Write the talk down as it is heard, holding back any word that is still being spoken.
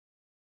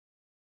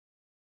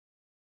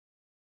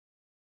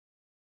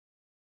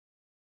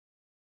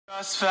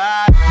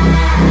Crossfire.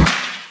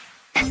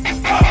 It's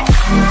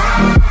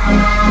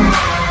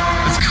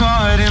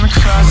caught in the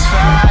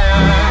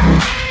crossfire.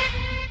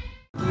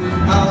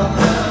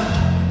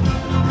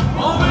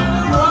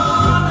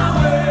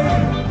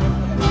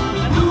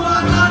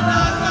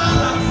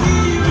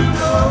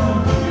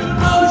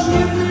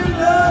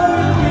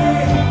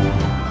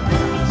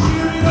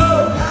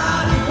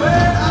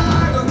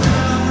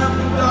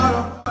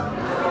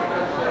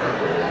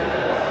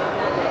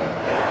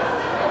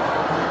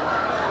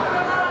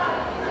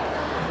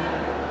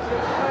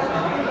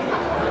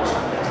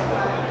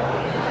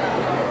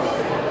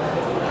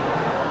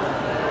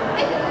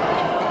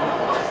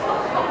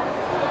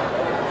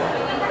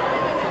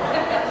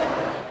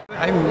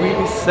 I'm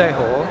really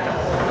Seho.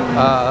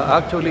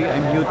 Actually,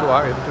 I'm new to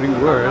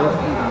RF3 world,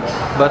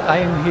 but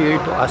I am here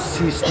to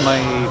assist my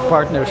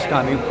partners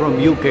coming from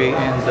UK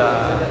and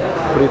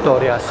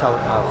Pretoria, South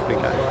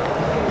Africa.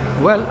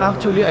 Well,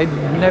 actually, I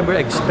never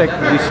expect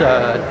this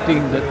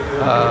thing that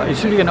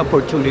it's really an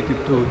opportunity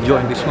to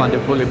join this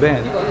wonderful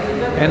event,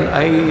 and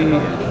I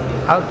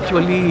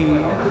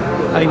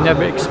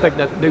never expect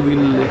that they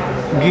will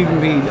give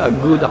me a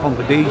good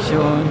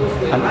accommodation,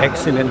 an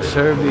excellent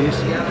service.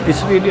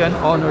 It's really an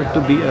honor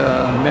to be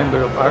a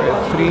member of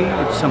RF3.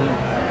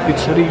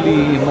 It's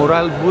really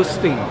morale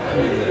boosting.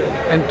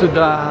 And to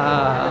the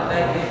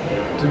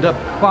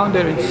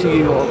founder and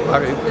CEO of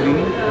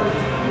RF3,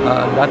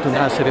 Datu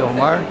Nasri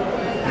Omar,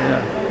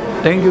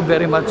 thank you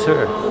very much,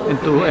 sir, and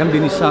to MB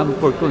Nisam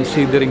for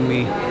considering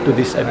me to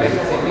this event.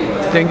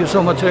 Thank you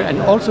so much, sir, and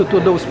also to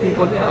those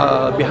people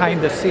behind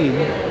the scene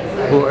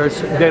who are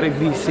very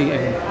busy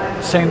and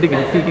sending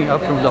and picking up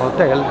from the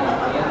hotel.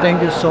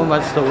 Thank you so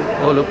much to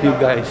all of you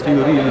guys.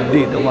 You really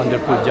did a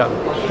wonderful job.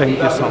 Thank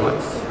you so much.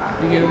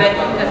 Thank you.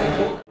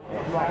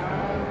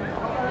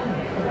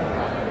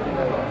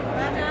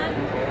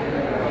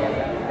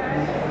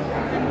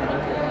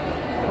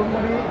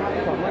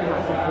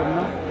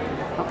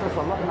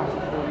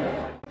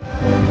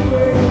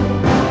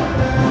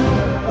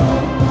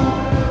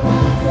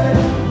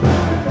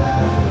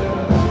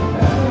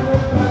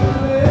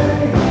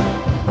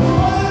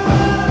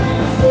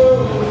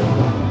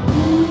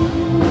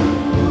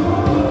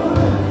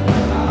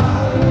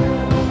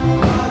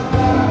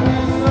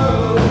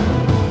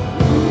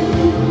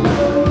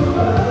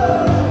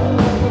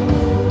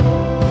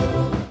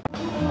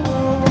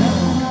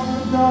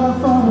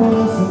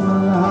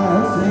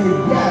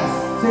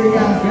 Say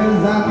yes,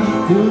 cause I need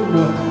to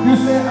know. You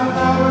say I'm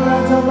not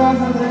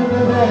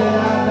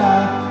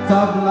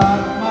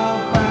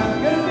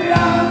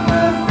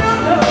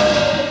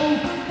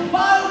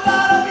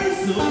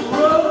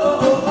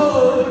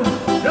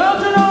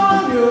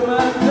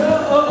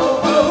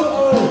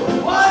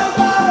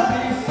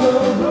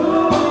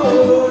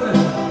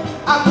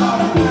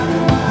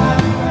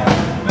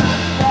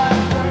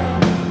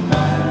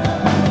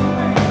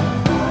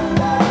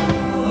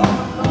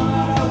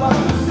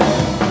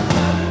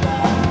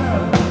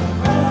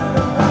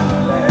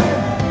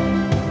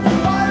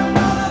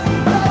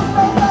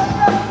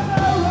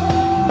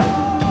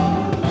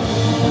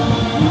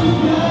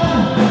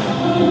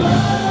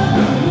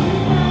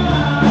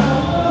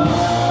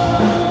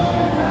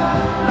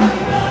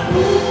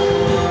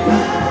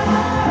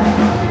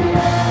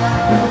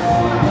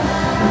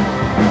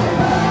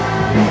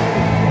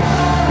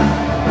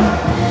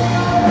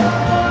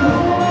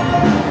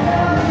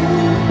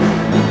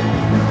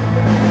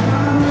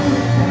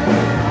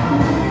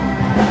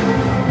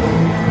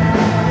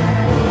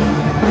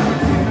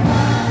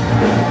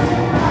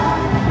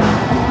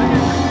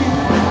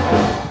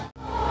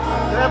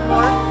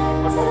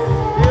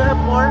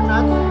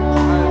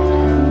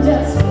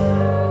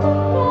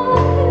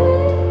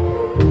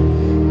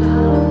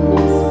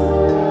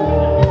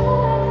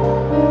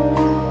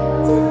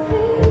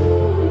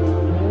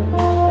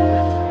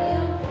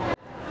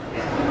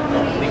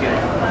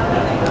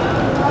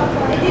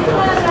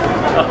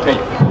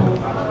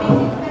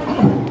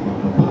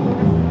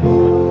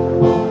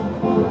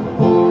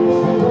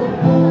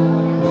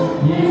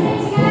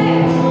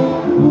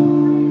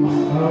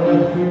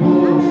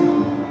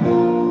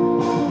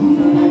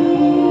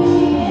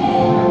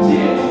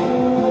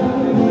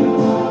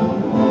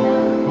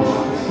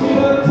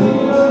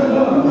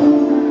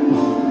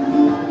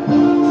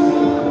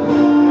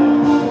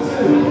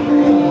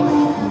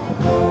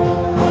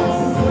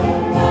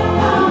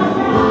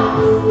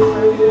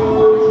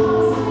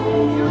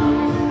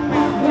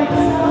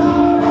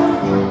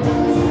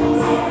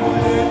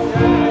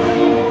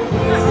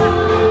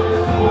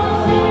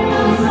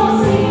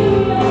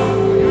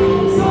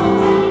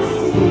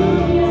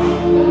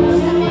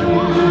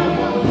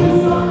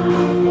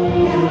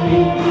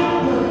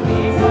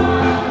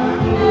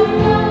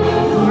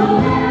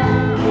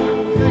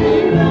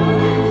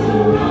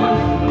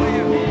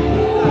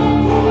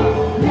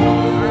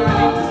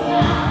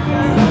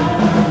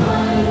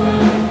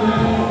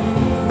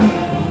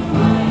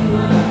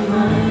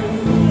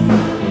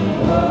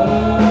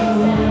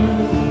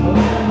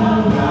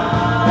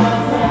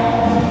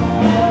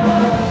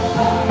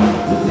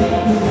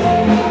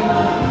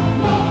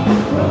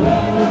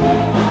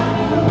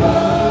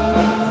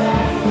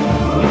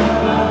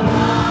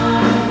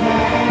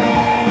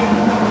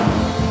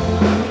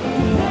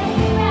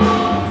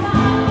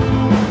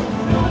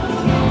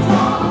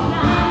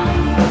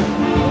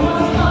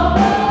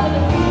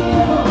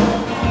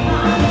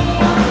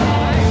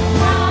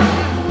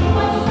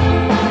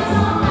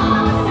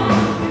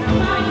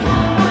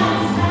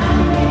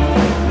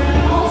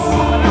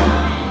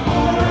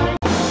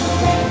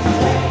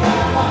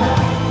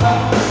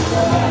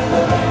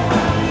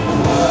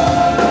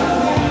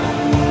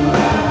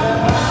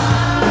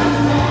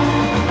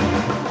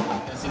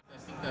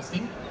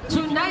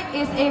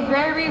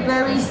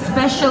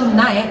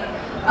tonight.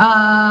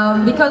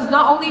 Because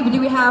not only do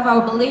we have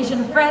our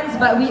Malaysian friends,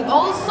 but we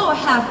also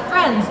have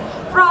friends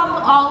from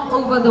all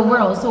over the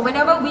world. So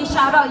whenever we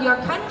shout out your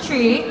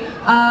country,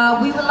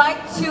 we would like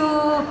to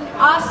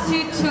ask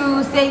you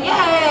to say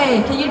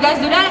yay. Can you guys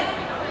do that?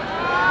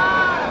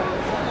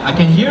 I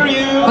can hear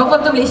you.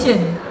 Confirm to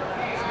Malaysian.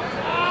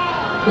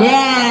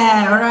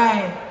 Yeah,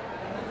 alright.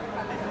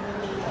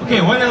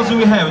 Okay, what else do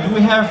we have? Do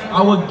we have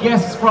our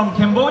guests from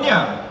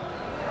Cambodia?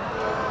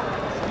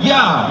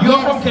 Yeah, you're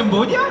Yes. from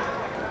Cambodia?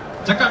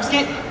 Cakap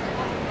sikit.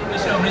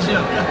 Malaysia.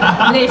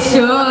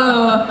 Malaysia.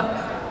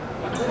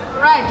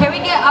 Right, can we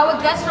get our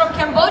guests from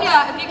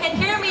Cambodia? If you can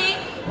hear me,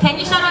 can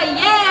you shout out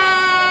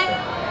yay?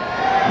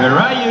 Where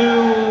are you?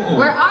 Oh,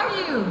 Where are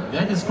you?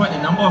 that is quite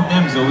a number of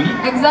them, Zoe.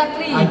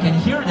 Exactly. I can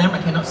hear them,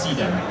 I cannot see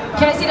them.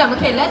 Can I see them?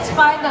 Okay, let's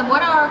find them.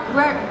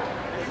 Where?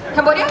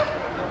 Cambodia?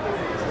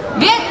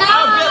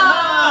 Vietnam!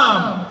 Vietnam!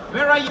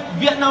 Where are you,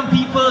 Vietnam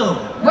people?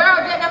 Where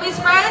are Vietnamese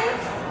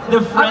friends?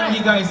 The friendly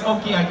Alright. guys.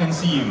 Okay, I can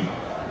see you.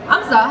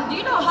 Hamza, do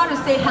you know how to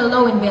say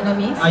hello in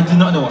Vietnamese? I do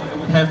not know. I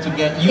would have to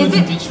get you Is to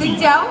it teach Xin me.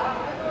 Chào?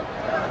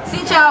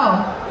 Xin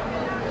Chào.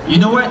 You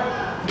know what?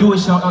 Do a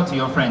shout out to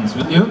your friends,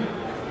 will you?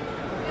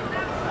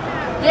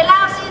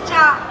 Vietnam Xin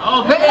Chào.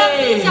 Okay. Vietnam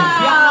Xin Chào.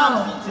 Vietnam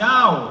Xin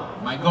Chào.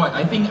 My God,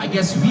 I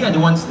guess we are the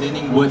ones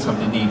learning words of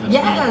the day for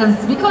today.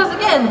 Yes, because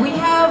again, we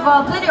have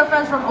plenty of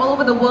friends from all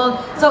over the world,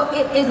 so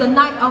it is a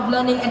night of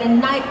learning and a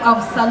night of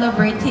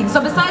celebrating.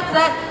 So besides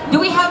that, do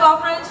we have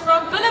our friends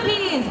from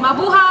Philippines?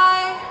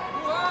 Mabuhay!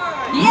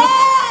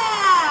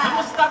 Yeah!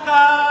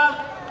 Kamustaka?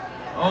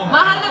 Oh my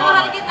Mahal na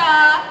mahal God. kita!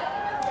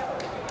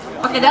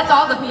 Okay, that's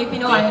all the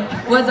Filipino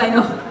words I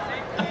know.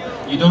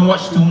 You don't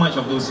watch too much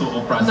of those soap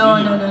operas, No,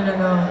 do you?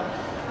 no.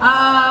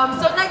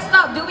 So next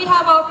up, do we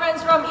have our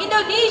friends from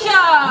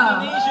Indonesia?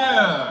 Indonesia.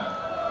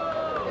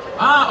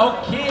 Ah,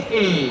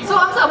 okay. So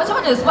Hamza, macam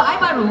mana? Sebab I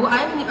baru,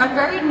 I'm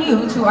very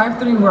new to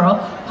RF3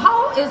 world.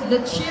 How is the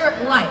cheer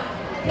like?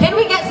 Can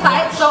we get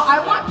sides? So I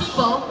want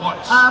people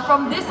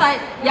from this side.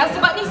 Yang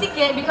sebab ni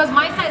sikit because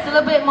my side's a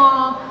little bit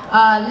more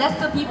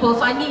lesser people.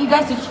 So I need you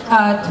guys to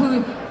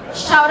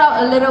shout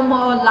out a little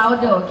more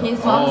louder. Okay?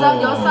 So Hamza,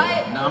 your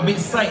side. Nak ambil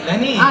side lah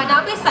ni.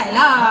 Nak ambil side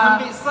Nak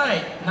lah. ambil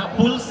side. Nak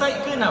pull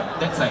side ke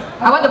nak that side?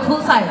 I want the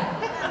pool side.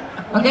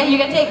 Okay, you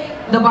can take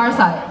the bar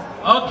side.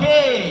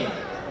 Okay.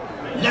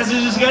 Let's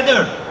do this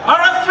together.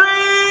 RF3!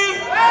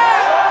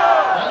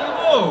 There you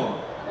go.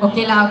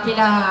 Okay lah.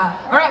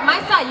 Alright,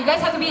 my side, you guys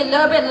have to be a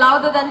little bit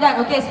louder than that.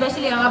 Okay,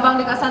 especially yang abang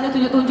dekat sana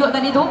tunjuk-tunjuk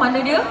tadi tu, mana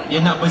dia? Dia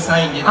nak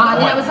bersaing, dia Dia nak nak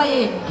kuat.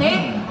 bersaing. Okay,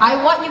 I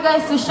want you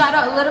guys to shout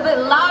out a little bit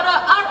louder.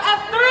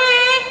 RF3!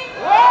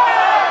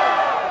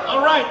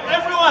 Alright,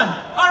 everyone.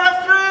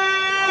 RF3!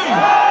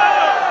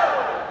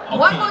 Okay.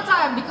 One more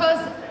time,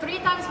 because 3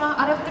 times mah,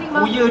 RF3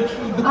 mah. Oh ya,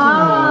 betul.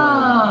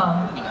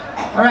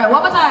 Alright, one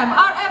more time.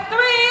 RF3!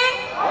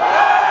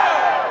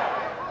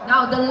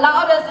 Now, the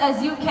loudest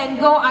as you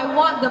can go, I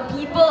want the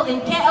people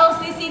in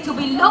KLCC to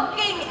be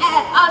looking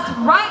at us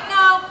right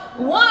now.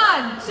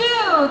 1,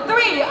 2,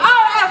 3,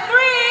 RF3!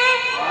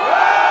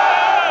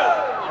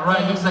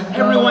 Alright, looks like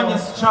everyone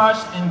is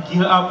charged and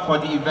geared up for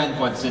the event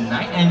for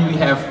tonight, and we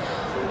have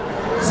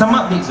some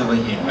updates over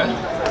here.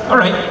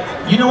 Alright,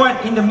 you know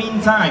what? In the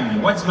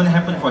meantime, what's going to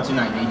happen for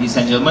tonight, ladies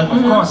and gentlemen?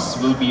 Of course,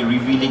 we'll be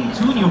revealing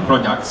 2 new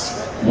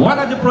products. What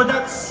are the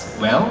products?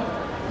 Well,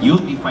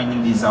 you'll be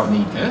finding these out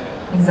later.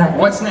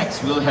 Exactly. What's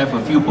next? We'll have a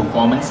few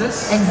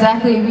performances.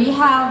 Exactly. We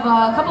have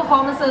a couple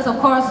performances, of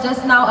course.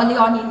 Just now, early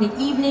on in the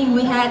evening,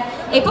 we had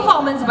a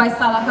performance by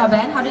Salaka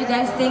Band. How do you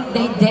guys think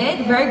they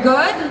did? Very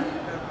good,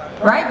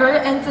 right?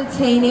 Very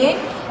entertaining.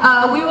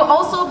 We will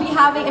also be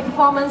having a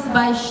performance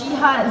by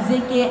Shiha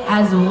Zeke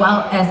as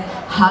well as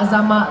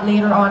Hazama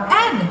later on,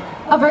 and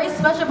a very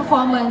special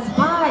performance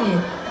by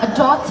a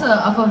daughter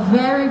of a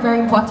very,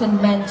 very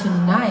important man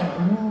tonight.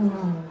 Ooh.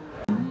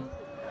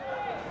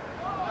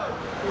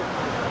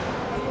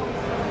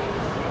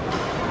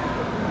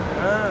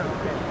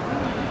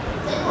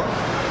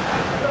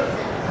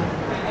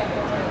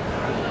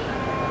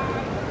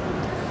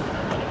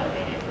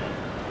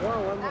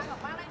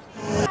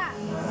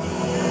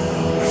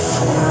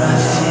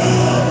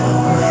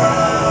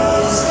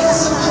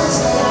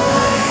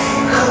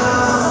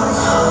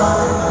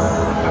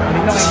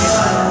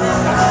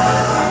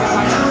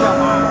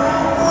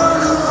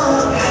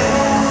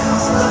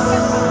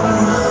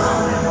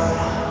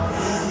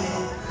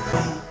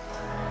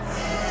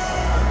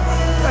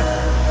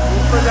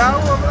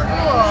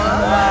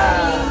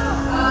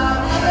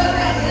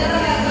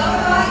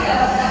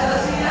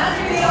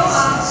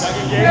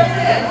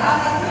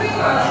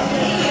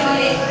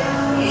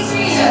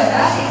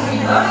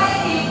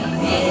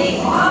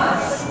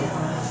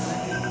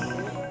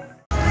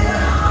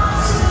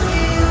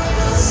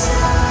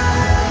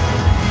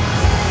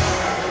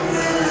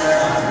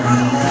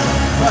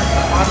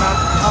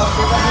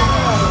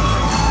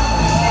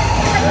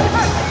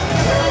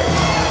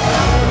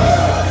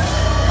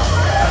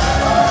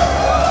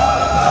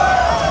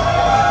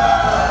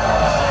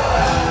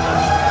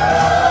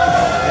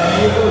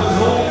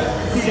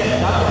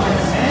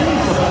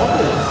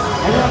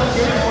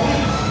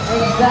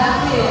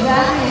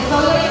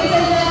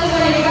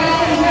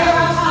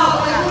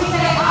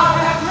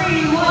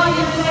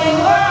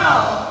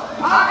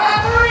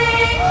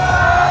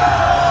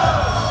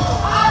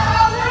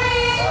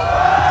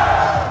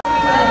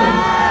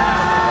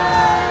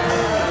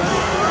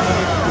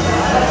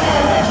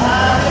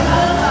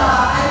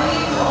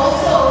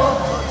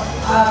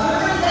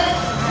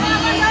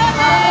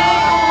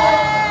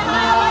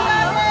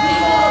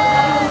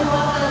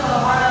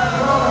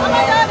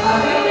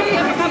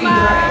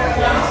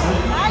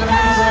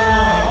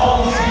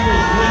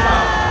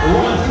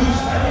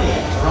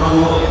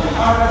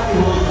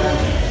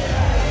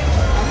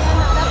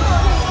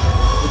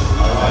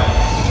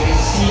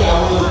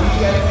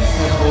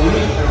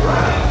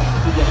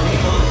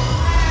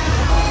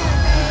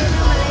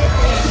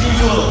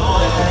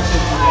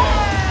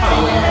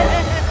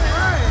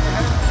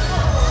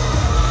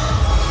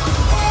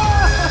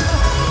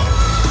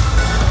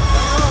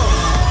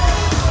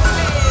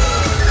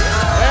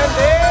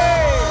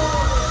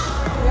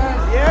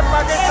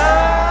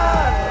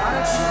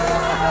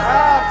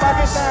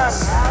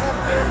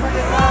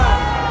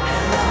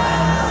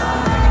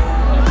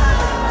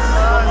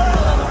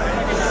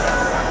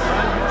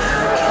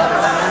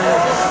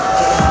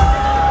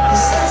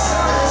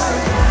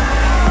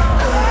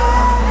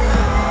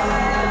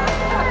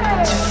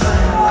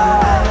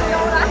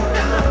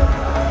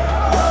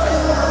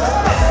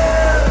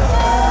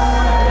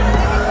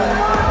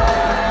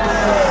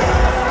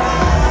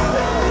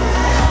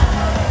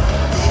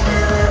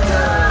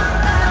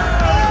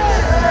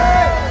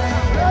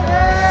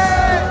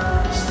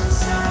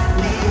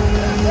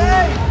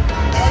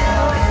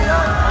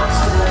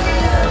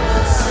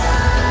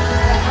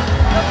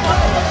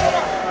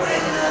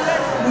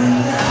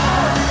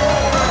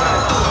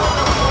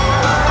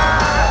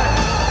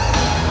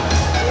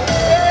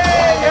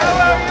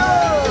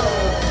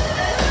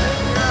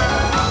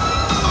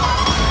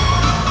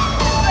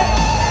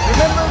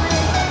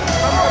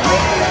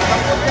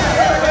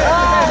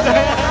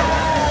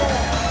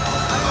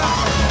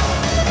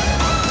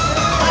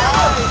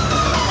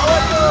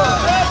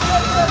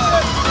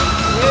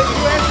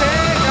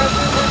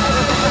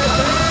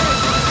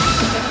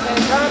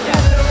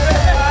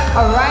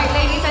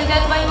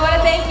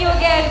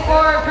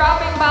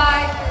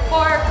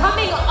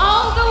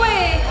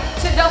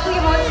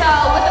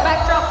 Hotel with the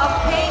backdrop of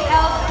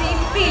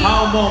KLCC.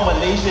 How more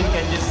Malaysian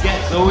can this get,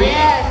 Zoe?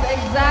 Yes,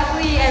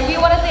 exactly. And we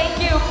want to thank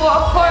you for,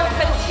 of course,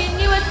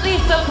 continuously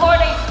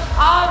supporting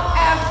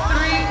RF3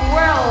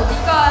 World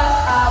because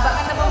bak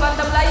kata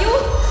pembantah Melayu,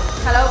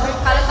 kalau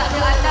tak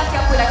ada anda,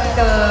 siapa lah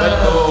kita?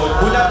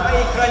 Betul. Budak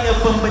baik kerana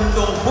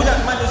pembentuk,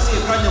 budak manusia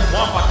kerana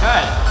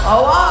muafakat.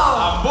 Oh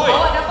wow. Amboi.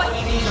 Oh, dapat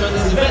ini. So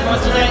this event for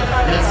tonight,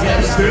 let's get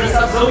the spirits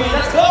of Zoe.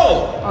 Let's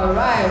go.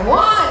 Alright,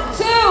 1,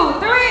 2,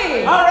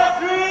 3.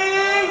 RF3!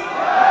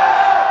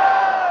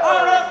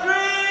 RF3!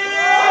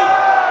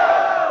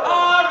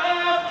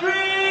 RF3!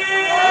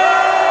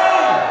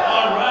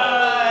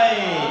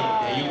 Alright!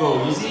 There you go,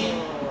 you see?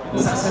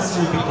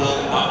 Successful people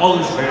are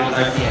always very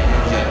lively and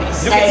energetic.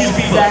 Look at these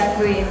people.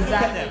 Exactly.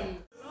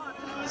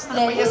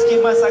 Tak payah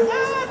skema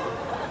sangat.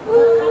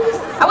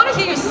 I want to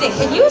hear you sing.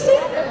 Can you sing?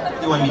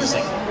 You want me to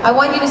sing? I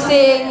want you to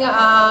sing,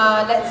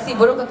 let's see,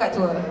 Burung Kakak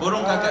Tua.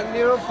 Burung kakak.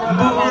 Burung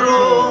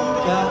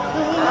kakak.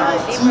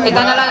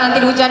 Tak nak lah,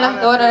 nanti hujan lah.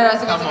 Dah,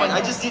 Come on, I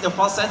just did a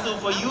falsetto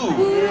for you.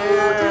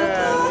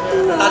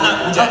 Tak nak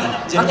hujan.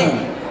 Okay.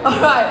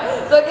 Alright.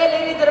 So again,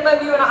 ladies and gentlemen,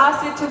 we want to ask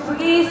you to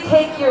please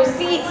take your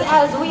seats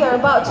as we are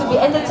about to be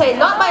entertained.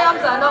 Not by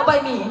Hamza, not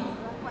by me.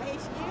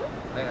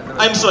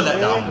 I'm so let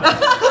down.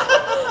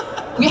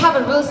 We have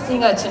a real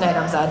singer tonight,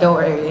 Hamza. Don't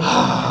worry.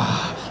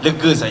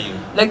 Lega saya.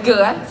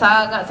 Lega,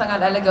 sangat-sangat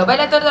lega.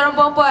 Baiklah, tuan-tuan dan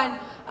puan-puan,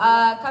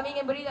 kami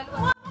ingin beri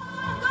laluan.